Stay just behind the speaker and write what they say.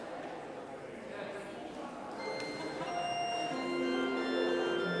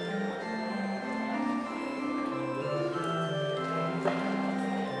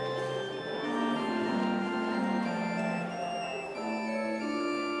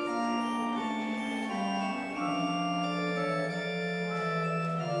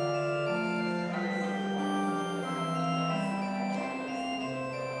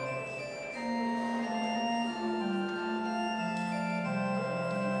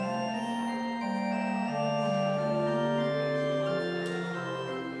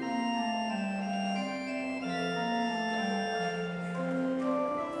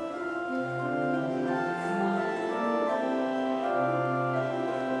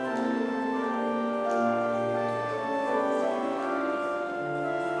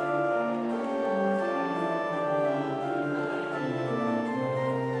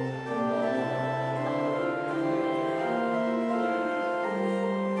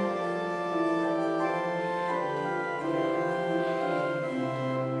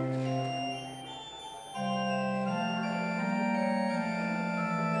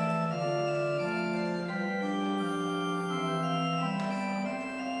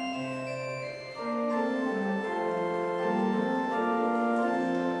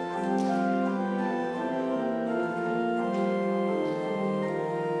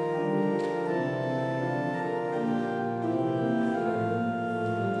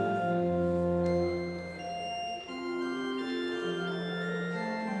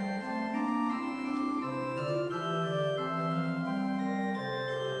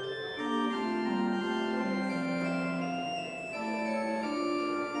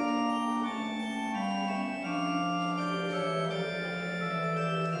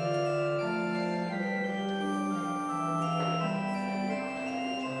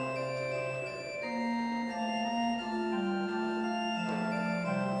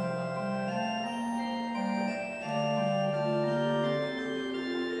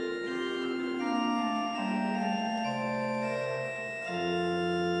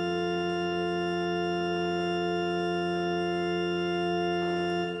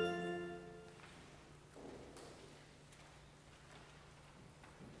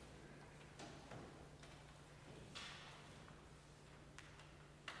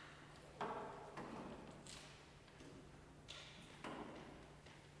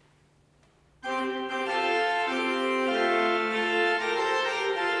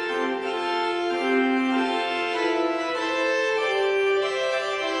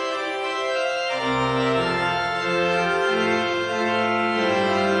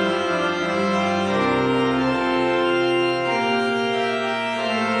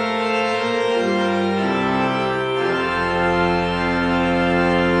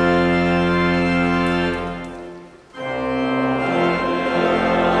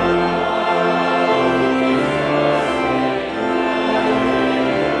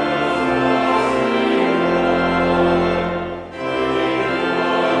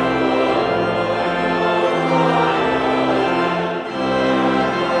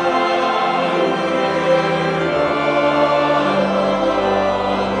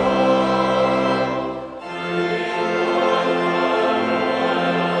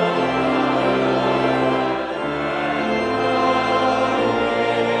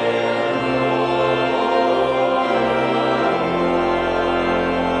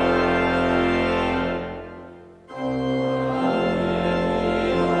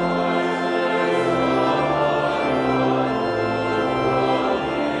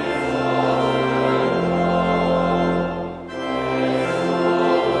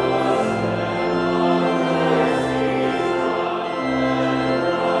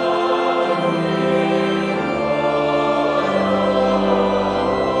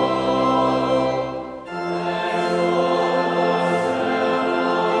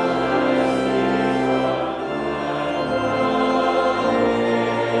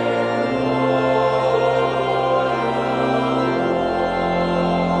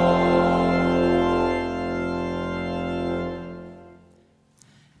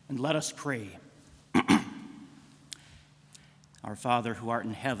Let us pray. Our Father, who art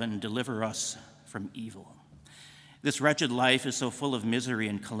in heaven, deliver us from evil. This wretched life is so full of misery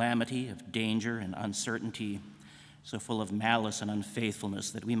and calamity, of danger and uncertainty, so full of malice and unfaithfulness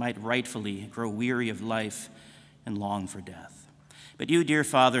that we might rightfully grow weary of life and long for death. But you, dear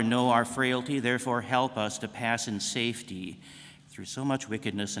Father, know our frailty, therefore help us to pass in safety through so much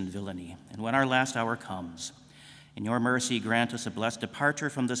wickedness and villainy. And when our last hour comes, in your mercy, grant us a blessed departure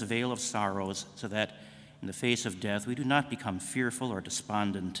from this vale of sorrows, so that in the face of death we do not become fearful or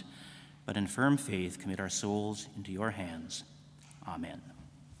despondent, but in firm faith commit our souls into your hands. Amen.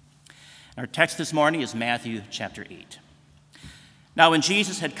 Our text this morning is Matthew chapter 8. Now, when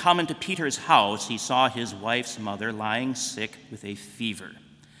Jesus had come into Peter's house, he saw his wife's mother lying sick with a fever.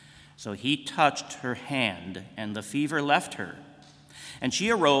 So he touched her hand, and the fever left her. And she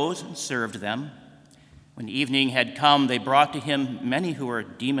arose and served them. When evening had come, they brought to him many who were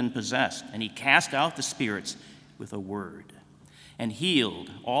demon-possessed, and he cast out the spirits with a word, and healed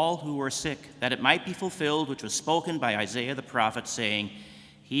all who were sick, that it might be fulfilled which was spoken by Isaiah the prophet, saying,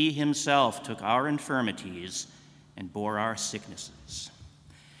 He himself took our infirmities and bore our sicknesses.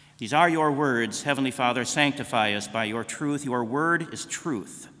 These are your words, Heavenly Father. Sanctify us by your truth. Your word is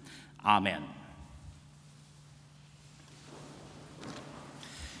truth. Amen.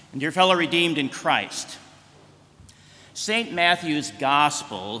 And dear fellow redeemed in Christ, St. Matthew's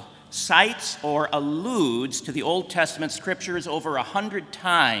Gospel cites or alludes to the Old Testament scriptures over 100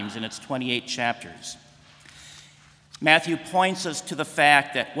 times in its 28 chapters. Matthew points us to the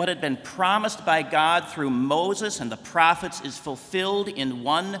fact that what had been promised by God through Moses and the prophets is fulfilled in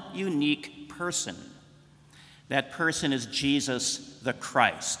one unique person. That person is Jesus the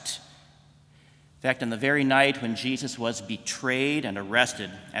Christ. In fact, on the very night when Jesus was betrayed and arrested,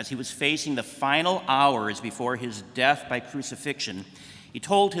 as he was facing the final hours before his death by crucifixion, he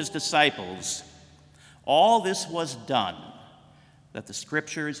told his disciples, all this was done that the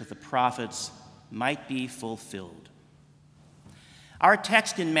scriptures of the prophets might be fulfilled. Our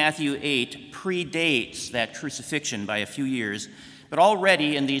text in Matthew 8 predates that crucifixion by a few years, but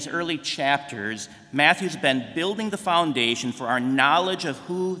already in these early chapters, Matthew's been building the foundation for our knowledge of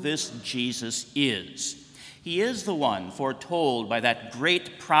who this Jesus is. He is the one foretold by that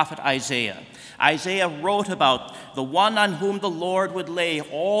great prophet Isaiah. Isaiah wrote about the one on whom the Lord would lay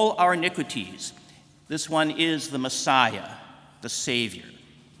all our iniquities. This one is the Messiah, the Savior.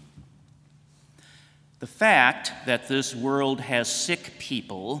 The fact that this world has sick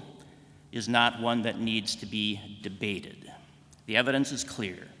people is not one that needs to be debated. The evidence is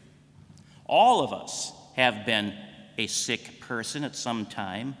clear. All of us have been a sick person at some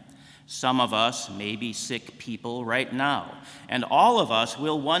time. Some of us may be sick people right now. And all of us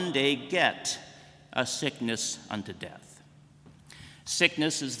will one day get a sickness unto death.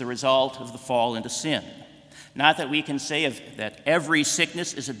 Sickness is the result of the fall into sin. Not that we can say that every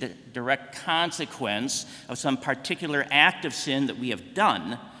sickness is a direct consequence of some particular act of sin that we have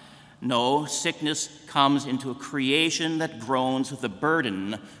done. No, sickness comes into a creation that groans with the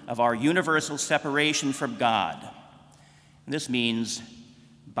burden of our universal separation from God. And this means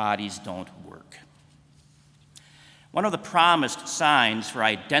bodies don't work. One of the promised signs for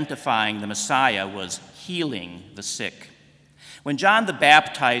identifying the Messiah was healing the sick. When John the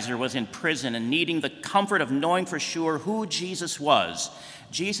Baptizer was in prison and needing the comfort of knowing for sure who Jesus was,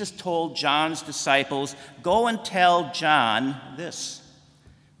 Jesus told John's disciples, "Go and tell John this.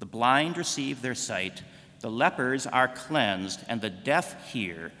 The blind receive their sight, the lepers are cleansed, and the deaf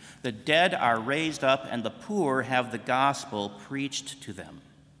hear. The dead are raised up, and the poor have the gospel preached to them."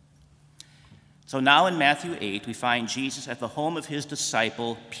 So now in Matthew 8, we find Jesus at the home of his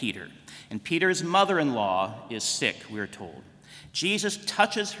disciple, Peter. And Peter's mother-in-law is sick, we're told. Jesus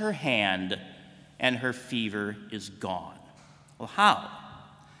touches her hand, and her fever is gone. Well, how?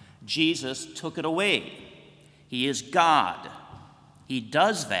 Jesus took it away. He is God. He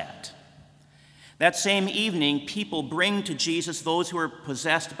does that. That same evening, people bring to Jesus those who are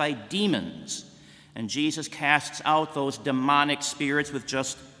possessed by demons, and Jesus casts out those demonic spirits with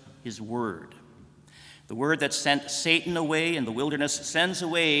just his word. The word that sent Satan away in the wilderness sends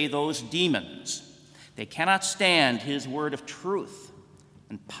away those demons. They cannot stand his word of truth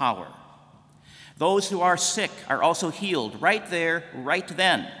and power. Those who are sick are also healed right there, right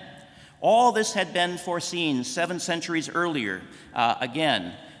then. All this had been foreseen 7 centuries earlier.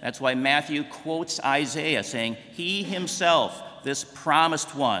 Again, that's why Matthew quotes Isaiah saying, He himself, this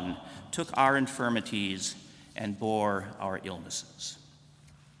promised one, took our infirmities and bore our illnesses.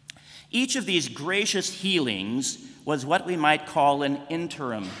 Each of these gracious healings was what we might call an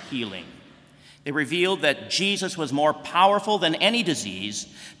interim healing. They revealed that Jesus was more powerful than any disease,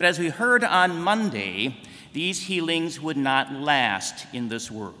 but as we heard on Monday, these healings would not last in this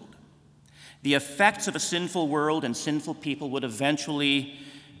world. The effects of a sinful world and sinful people would eventually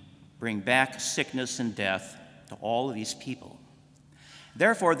bring back sickness and death to all of these people.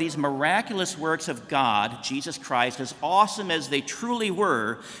 Therefore, these miraculous works of God, Jesus Christ, as awesome as they truly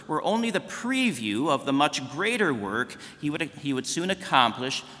were only the preview of the much greater work he would soon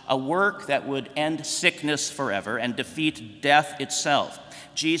accomplish, a work that would end sickness forever and defeat death itself.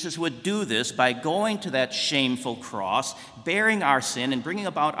 Jesus would do this by going to that shameful cross, bearing our sin, and bringing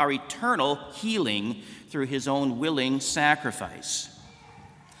about our eternal healing through his own willing sacrifice.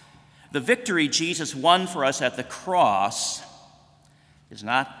 The victory Jesus won for us at the cross is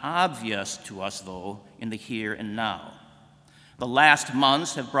not obvious to us, though, in the here and now. The last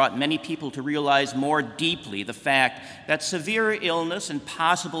months have brought many people to realize more deeply the fact that severe illness and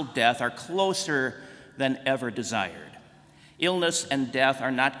possible death are closer than ever desired. Illness and death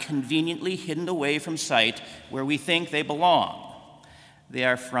are not conveniently hidden away from sight where we think they belong. They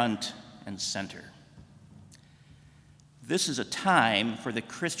are front and center. This is a time for the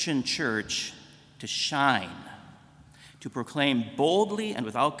Christian church to shine, to proclaim boldly and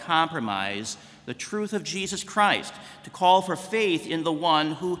without compromise the truth of Jesus Christ, to call for faith in the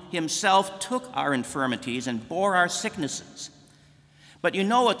one who himself took our infirmities and bore our sicknesses. But you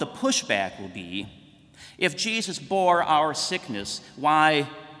know what the pushback will be. If Jesus bore our sickness, why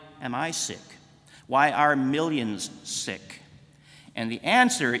am I sick? Why are millions sick? And the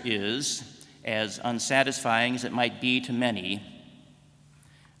answer is, as unsatisfying as it might be to many,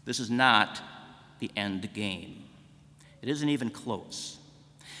 this is not the end game. It isn't even close.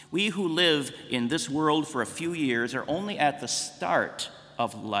 We who live in this world for a few years are only at the start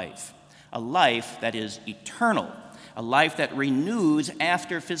of life, a life that is eternal, a life that renews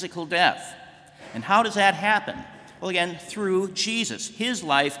after physical death. And how does that happen? Well, again, through Jesus, his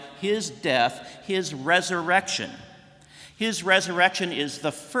life, his death, his resurrection. His resurrection is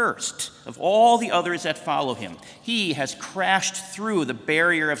the first of all the others that follow him. He has crashed through the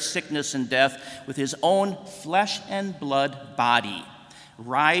barrier of sickness and death with his own flesh and blood body,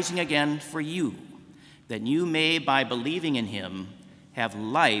 rising again for you, that you may, by believing in him, have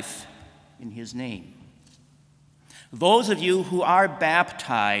life in his name. Those of you who are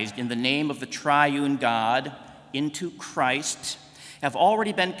baptized in the name of the triune God into Christ have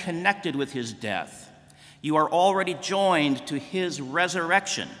already been connected with his death. You are already joined to his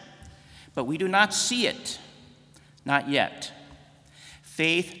resurrection, but we do not see it, not yet.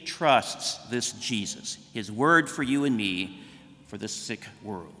 Faith trusts this Jesus, his word for you and me, for this sick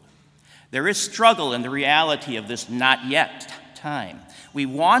world. There is struggle in the reality of this not yet time. We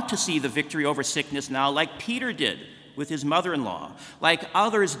want to see the victory over sickness now, like Peter did with his mother-in-law, like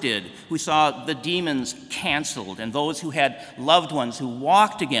others did who saw the demons canceled, and those who had loved ones who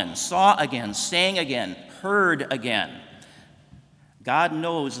walked again, saw again, sang again, heard again. God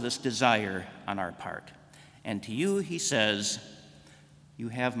knows this desire on our part. And to you, he says, you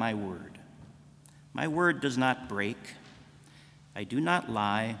have my word. My word does not break. I do not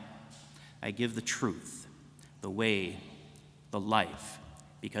lie. I give the truth, the way, the life,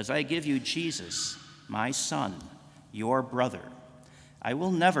 because I give you Jesus, my son, your brother. I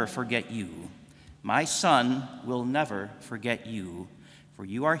will never forget you. My son will never forget you, for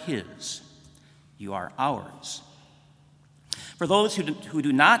you are his. You are ours. For those who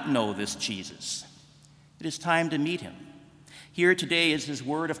do not know this Jesus, it is time to meet him. Here today is his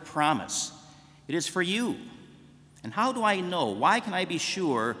word of promise. It is for you. And how do I know? Why can I be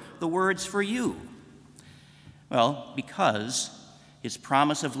sure the word's for you? Well, because his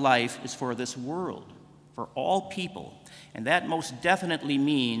promise of life is for this world, for all people, and that most definitely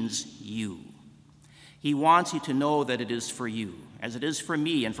means you. He wants you to know that it is for you, as it is for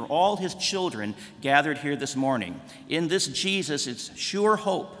me and for all his children gathered here this morning. In this Jesus is sure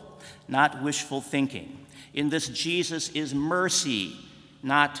hope, not wishful thinking. In this Jesus is mercy,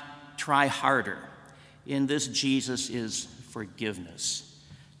 not try harder. In this Jesus is forgiveness,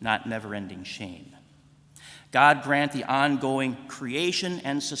 not never-ending shame. God grant the ongoing creation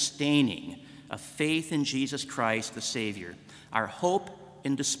and sustaining of faith in Jesus Christ, the Savior, our hope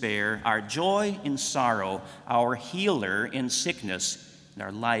in despair, our joy in sorrow, our healer in sickness, and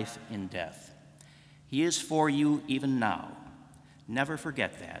our life in death. He is for you even now. Never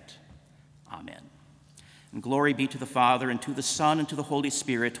forget that. Amen. And glory be to the Father, and to the Son, and to the Holy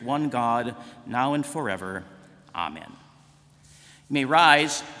Spirit, one God, now and forever. Amen. You may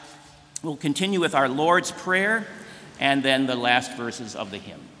rise. We'll continue with our Lord's Prayer, and then the last verses of the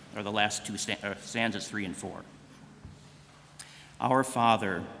hymn, or the last two stanzas 3 and 4. Our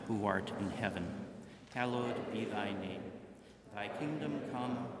Father, who art in heaven, hallowed be thy name. Thy kingdom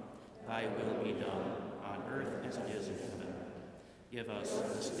come, thy will be done, on earth as it is in heaven. Give us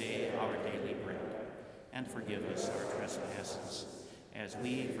this day our daily bread, and forgive us our trespasses, as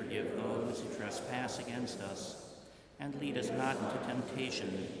we forgive those who trespass against us. And lead us not into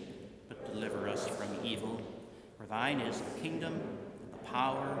temptation, but deliver us from evil. For thine is the kingdom, and the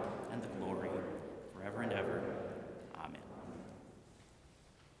power, and the glory, forever and ever. Amen.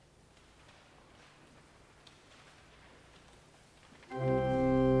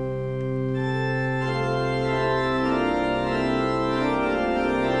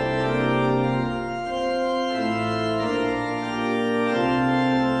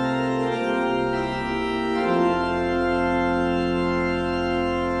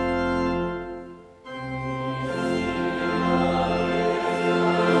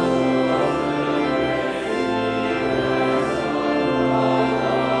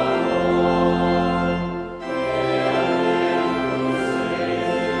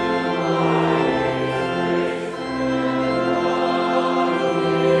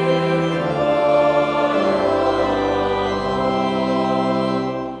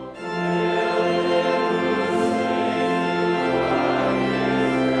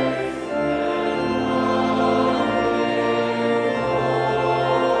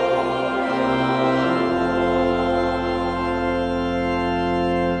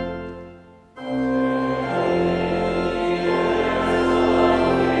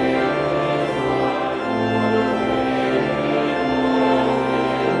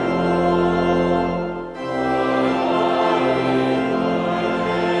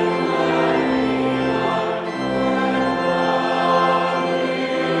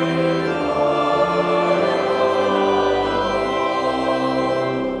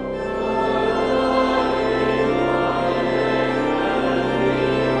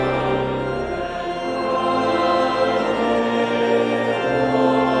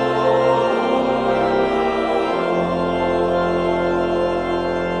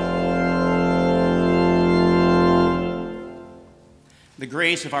 The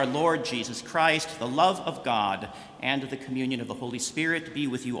grace of our Lord Jesus Christ, the love of God, and the communion of the Holy Spirit be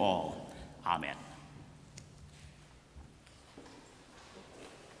with you all. Amen.